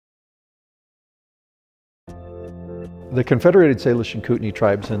The Confederated Salish and Kootenai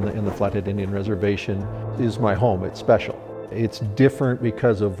tribes in the Flathead Indian Reservation is my home. It's special. It's different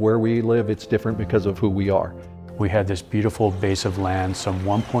because of where we live. It's different because of who we are. We had this beautiful base of land, some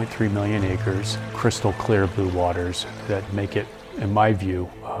 1.3 million acres, crystal clear blue waters that make it, in my view,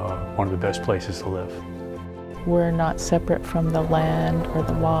 one of the best places to live. We're not separate from the land or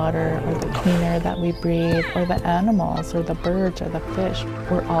the water or the clean air that we breathe or the animals or the birds or the fish.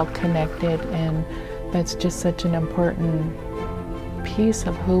 We're all connected, and that's just such an important piece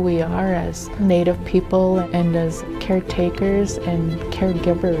of who we are as Native people and as caretakers and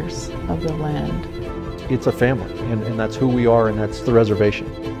caregivers of the land. It's a family, and that's who we are, and that's the reservation.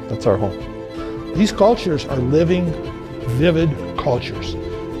 That's our home. These cultures are living, vivid cultures.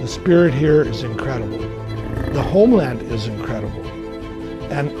 The spirit here is incredible. The homeland is incredible.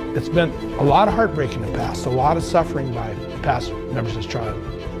 And it's been a lot of heartbreak in the past, a lot of suffering by past members of this tribe.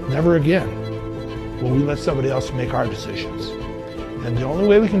 Never again will we let somebody else make our decisions. And the only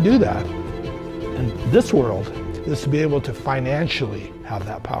way we can do that in this world is to be able to financially have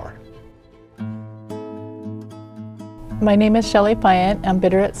that power. My name is Shelley Pyatt. I'm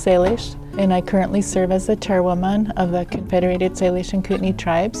bidder at Salish, and I currently serve as the chairwoman of the Confederated Salish and Kootenai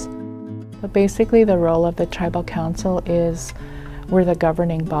tribes. But basically the role of the Tribal Council is we're the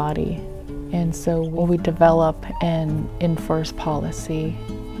governing body, and so we develop and enforce policy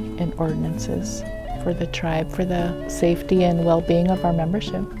and ordinances for the tribe, for the safety and well-being of our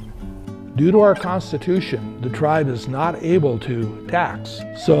membership. Due to our Constitution, the tribe is not able to tax,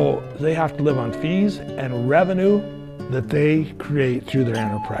 so they have to live on fees and revenue that they create through their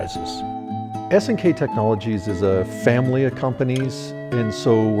enterprises. S&K Technologies is a family of companies, and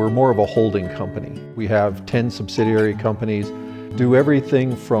so we're more of a holding company. We have 10 subsidiary companies, do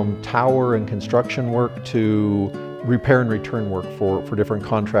everything from tower and construction work to repair and return work for different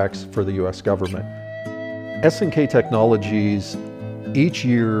contracts for the U.S. government. S&K Technologies each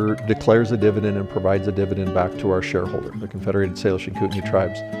year declares a dividend and provides a dividend back to our shareholder, the Confederated Salish and Kootenai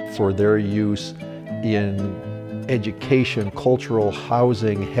tribes, for their use in education, cultural,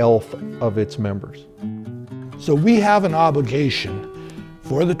 housing, health of its members. So we have an obligation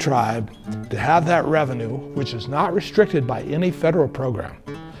for the tribe to have that revenue, which is not restricted by any federal program.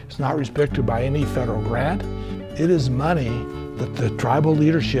 It's not restricted by any federal grant. It is money that the tribal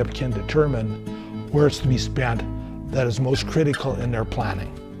leadership can determine where it's to be spent that is most critical in their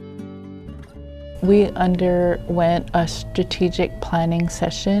planning. We underwent a strategic planning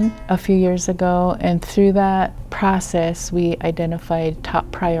session a few years ago, and through that process we identified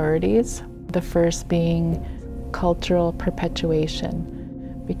top priorities. The first being cultural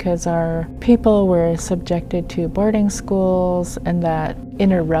perpetuation, because our people were subjected to boarding schools and that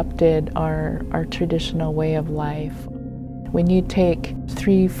interrupted our traditional way of life. When you take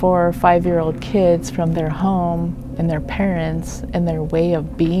 3, 4, 5-year-old kids from their home and their parents and their way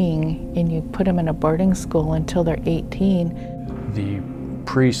of being, and you put them in a boarding school until they're 18. The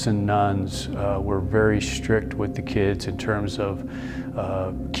priests and nuns were very strict with the kids in terms of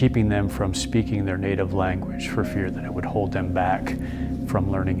keeping them from speaking their native language for fear that it would hold them back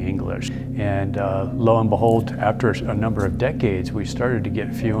from learning English. And lo and behold, after a number of decades, we started to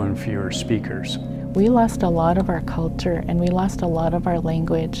get fewer and fewer speakers. We lost a lot of our culture and we lost a lot of our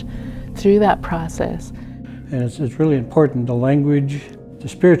language through that process. And it's really important, the language, the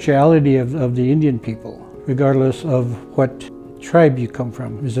spirituality of the Indian people, regardless of what tribe you come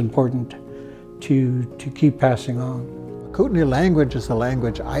from, is important to keep passing on. Kootenai language is a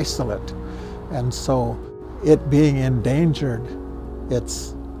language isolate, and so it being endangered,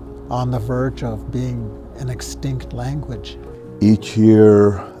 it's on the verge of being an extinct language. Each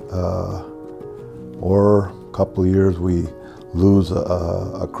year or a couple of years we lose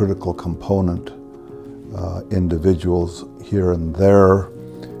a critical component, individuals here and there,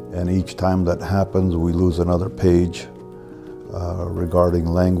 and each time that happens we lose another page regarding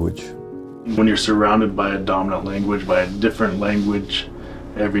language. When you're surrounded by a dominant language, by a different language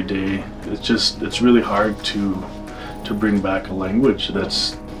every day, it's really hard to bring back a language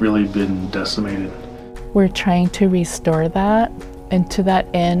that's really been decimated. We're trying to restore that, and to that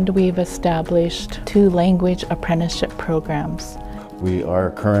end we've established 2 language apprenticeship programs. We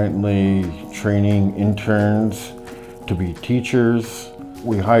are currently training interns to be teachers.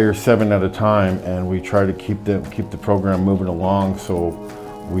 We hire 7 at a time, and we try to keep the program moving along so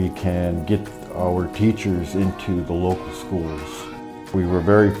we can get our teachers into the local schools. We were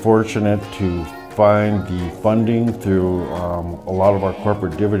very fortunate to find the funding through a lot of our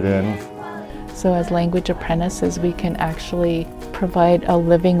corporate dividends. So as language apprentices, we can actually provide a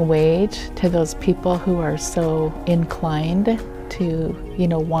living wage to those people who are so inclined to,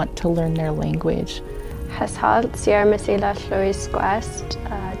 want to learn their language. Hashal Sierra Masila Llwys Gwest,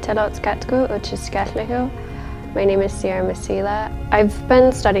 Tilot Skatku Uchiskellihu. My name is Sierra Masila. I've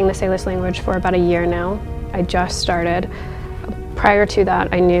been studying the Salish language for about a year now. I just started. Prior to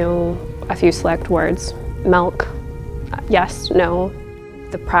that, I knew a few select words. Milk, yes, no.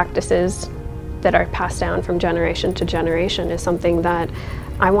 The practices that are passed down from generation to generation is something that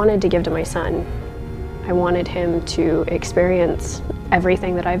I wanted to give to my son. I wanted him to experience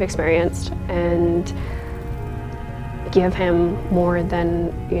everything that I've experienced and give him more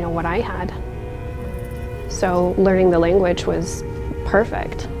than, what I had. So learning the language was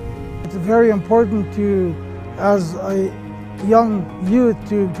perfect. It's very important to, as a young youth,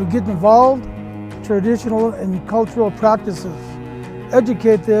 to get involved in traditional and cultural practices.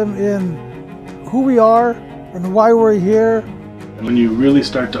 Educate them in who we are and why we're here. When you really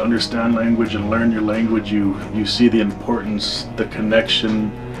start to understand language and learn your language, you see the importance, the connection,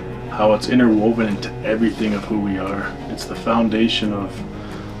 how it's interwoven into everything of who we are. It's the foundation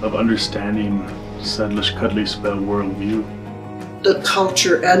of understanding Salish Cuddly Spell worldview. The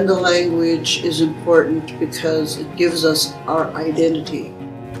culture and the language is important because it gives us our identity.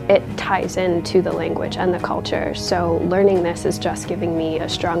 It ties into the language and the culture, so learning this is just giving me a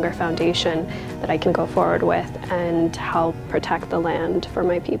stronger foundation that I can go forward with and help protect the land for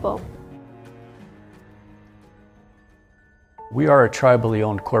my people. We are a tribally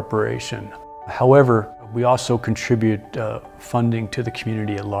owned corporation. However, we also contribute funding to the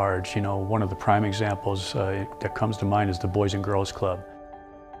community at large. One of the prime examples that comes to mind is the Boys and Girls Club.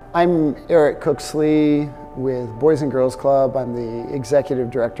 I'm Eric Cooksley with Boys and Girls Club. I'm the executive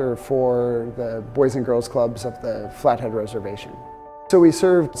director for the Boys and Girls Clubs of the Flathead Reservation. So we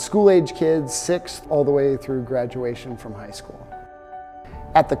serve school-age kids 6th all the way through graduation from high school.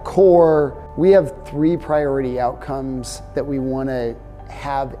 At the core, we have 3 priority outcomes that we want to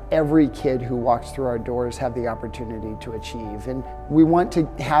have every kid who walks through our doors have the opportunity to achieve. And we want to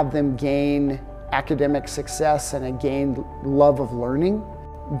have them gain academic success and a gained love of learning,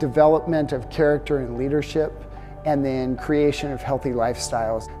 development of character and leadership, and then creation of healthy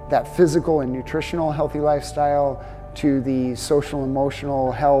lifestyles. That physical and nutritional healthy lifestyle to the social, emotional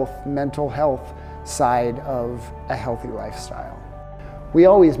health, mental health side of a healthy lifestyle. We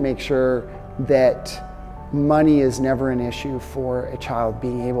always make sure that money is never an issue for a child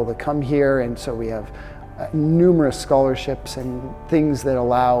being able to come here, and so we have numerous scholarships and things that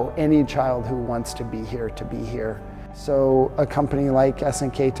allow any child who wants to be here to be here. So a company like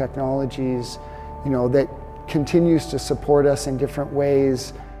S&K Technologies, that continues to support us in different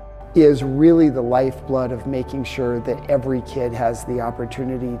ways is really the lifeblood of making sure that every kid has the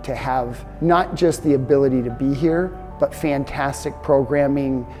opportunity to have not just the ability to be here, but fantastic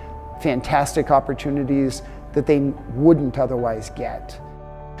programming, fantastic opportunities that they wouldn't otherwise get.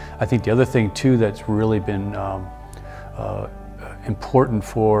 I think the other thing too that's really been important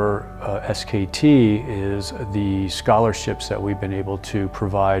for SKT is the scholarships that we've been able to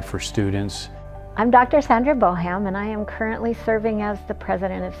provide for students. I'm Dr. Sandra Boham, and I am currently serving as the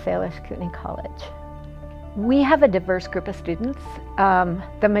president of Salish Kootenai College. We have a diverse group of students.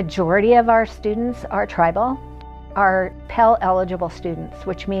 The majority of our students are tribal. Our Pell eligible students,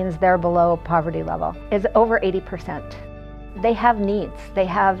 which means they're below poverty level, is over 80%. They have needs, they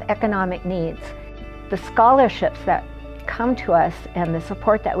have economic needs. The scholarships that come to us and the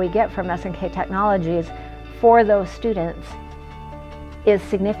support that we get from S&K Technologies for those students is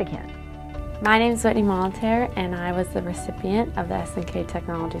significant. My name is Whitney Molitaire, and I was the recipient of the S&K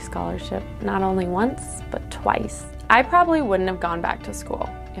Technology Scholarship not only once, but twice. I probably wouldn't have gone back to school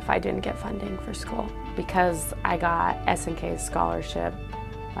if I didn't get funding for school, because I got S&K's scholarship.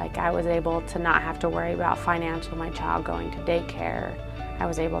 Like, I was able to not have to worry about financial, my child going to daycare. I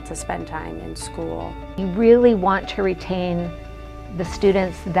was able to spend time in school. We really want to retain the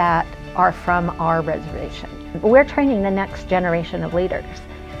students that are from our reservation. We're training the next generation of leaders.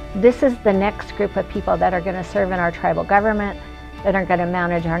 This is the next group of people that are going to serve in our tribal government, that are going to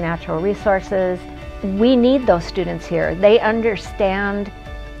manage our natural resources. We need those students here. They understand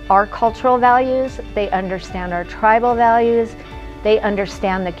our cultural values, they understand our tribal values, they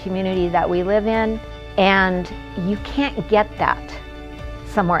understand the community that we live in, and you can't get that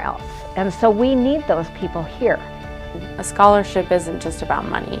somewhere else. And so we need those people here. A scholarship isn't just about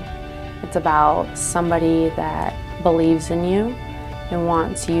money. It's about somebody that believes in you and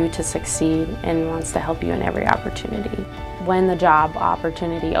wants you to succeed and wants to help you in every opportunity. When the job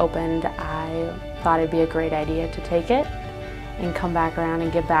opportunity opened, I thought it'd be a great idea to take it and come back around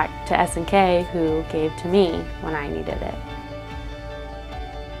and give back to S&K, who gave to me when I needed it.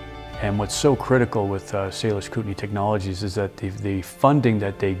 And what's so critical with Salish Kootenai Technologies is that the funding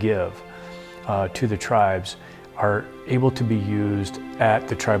that they give to the tribes are able to be used at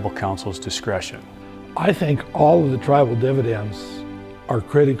the tribal council's discretion. I think all of the tribal dividends are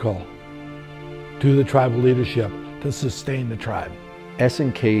critical to the tribal leadership to sustain the tribe.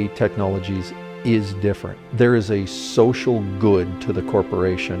 S&K Technologies is different. There is a social good to the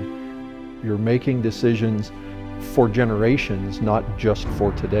corporation. You're making decisions for generations, not just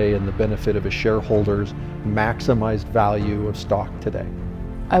for today, and the benefit of a shareholder's maximized value of stock today.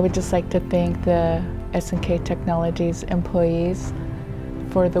 I would just like to thank the S&K Technologies employees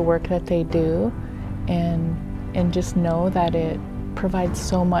for the work that they do, and just know that it provides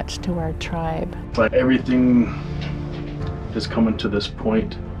so much to our tribe. But everything is coming to this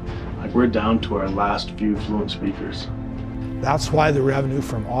point. Like, we're down to our last few fluent speakers. That's why the revenue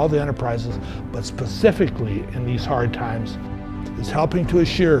from all the enterprises, but specifically in these hard times, is helping to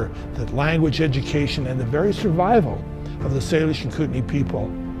assure that language education and the very survival of the Salish and Kootenai people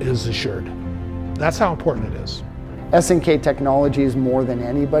is assured. That's how important it is. S&K Technologies, more than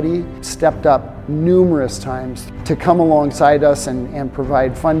anybody, stepped up numerous times to come alongside us and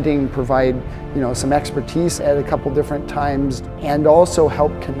provide funding, provide some expertise at a couple different times, and also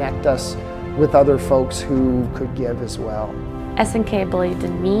help connect us with other folks who could give as well. S&K believed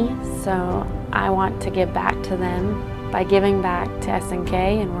in me, so I want to give back to them. By giving back to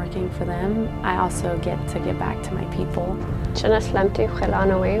S&K and working for them, I also get to give back to my people.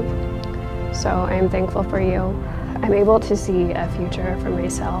 So I'm thankful for you. I'm able to see a future for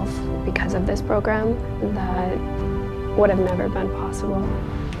myself because of this program that would have never been possible.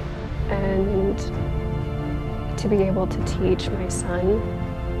 And to be able to teach my son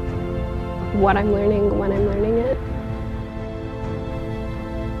what I'm learning when I'm learning it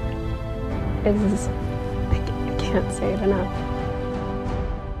is, I can't say it enough.